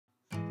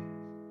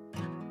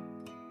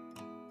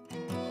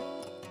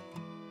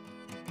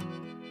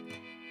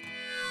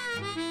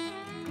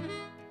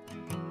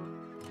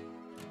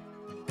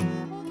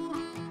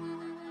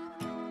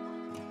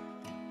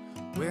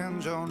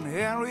When John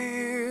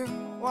Henry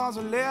was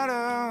a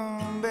little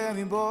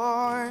baby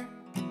boy,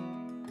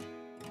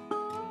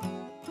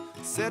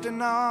 sitting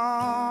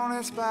on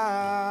his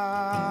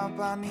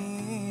papa's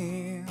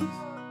knees,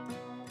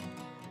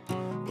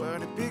 where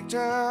he picked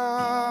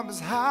up his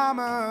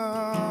hammer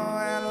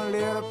and a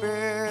little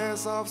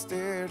piece of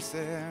steel,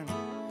 said,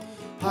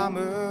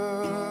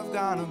 "Hammer's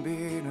gonna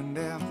be the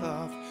death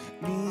of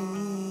me.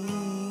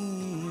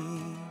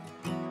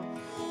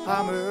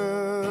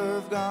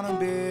 Hammer's gonna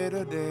be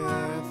the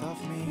death of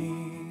me.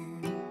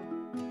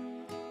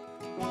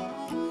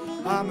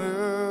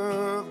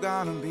 Hammer's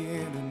gonna be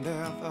the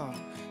death of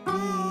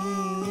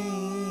me.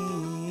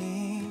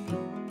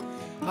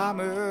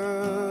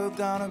 Hammer's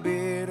gonna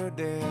be the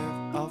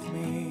death of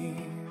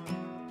me."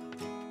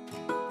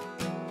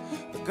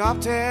 The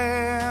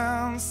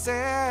captain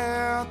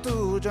said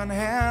to John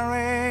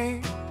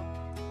Henry,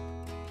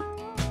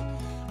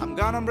 "I'm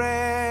gonna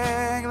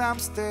bring them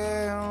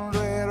still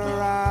right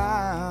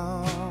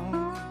around.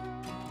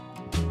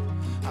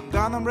 I'm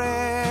gonna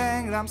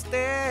bring them still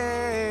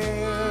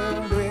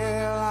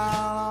right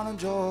out on the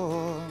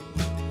jaw.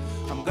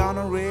 I'm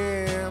gonna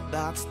rip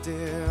that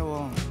steel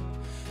one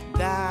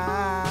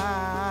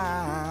down.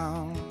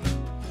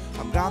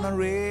 I'm gonna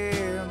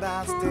rip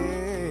that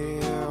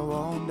steel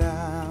one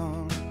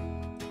down.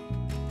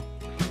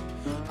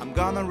 I'm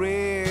gonna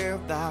rip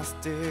that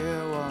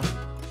steel one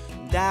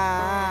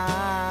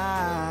down.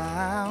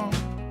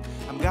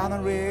 I'm gonna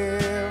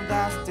rip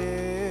that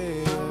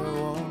steel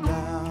one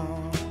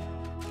down."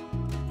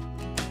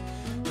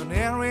 John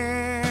Henry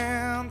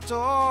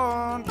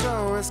turned to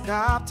his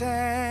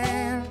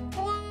captain,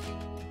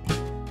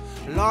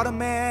 "Lord, a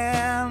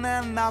man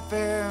and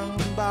nothing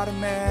but a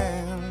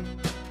man.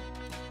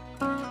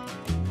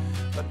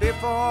 But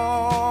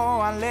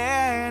before I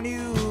let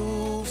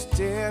you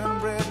still and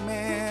break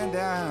me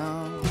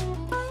down,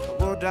 I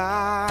will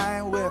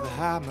die with a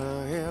hammer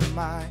in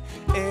my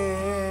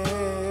hand.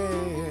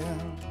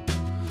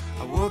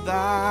 I will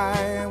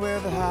die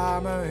with a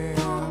hammer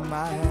in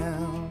my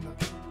hand.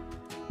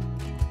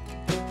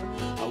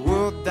 I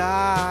will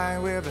die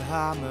with a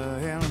hammer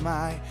in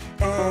my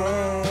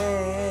hand.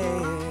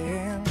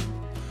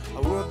 I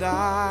will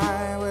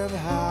die with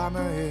a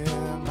hammer in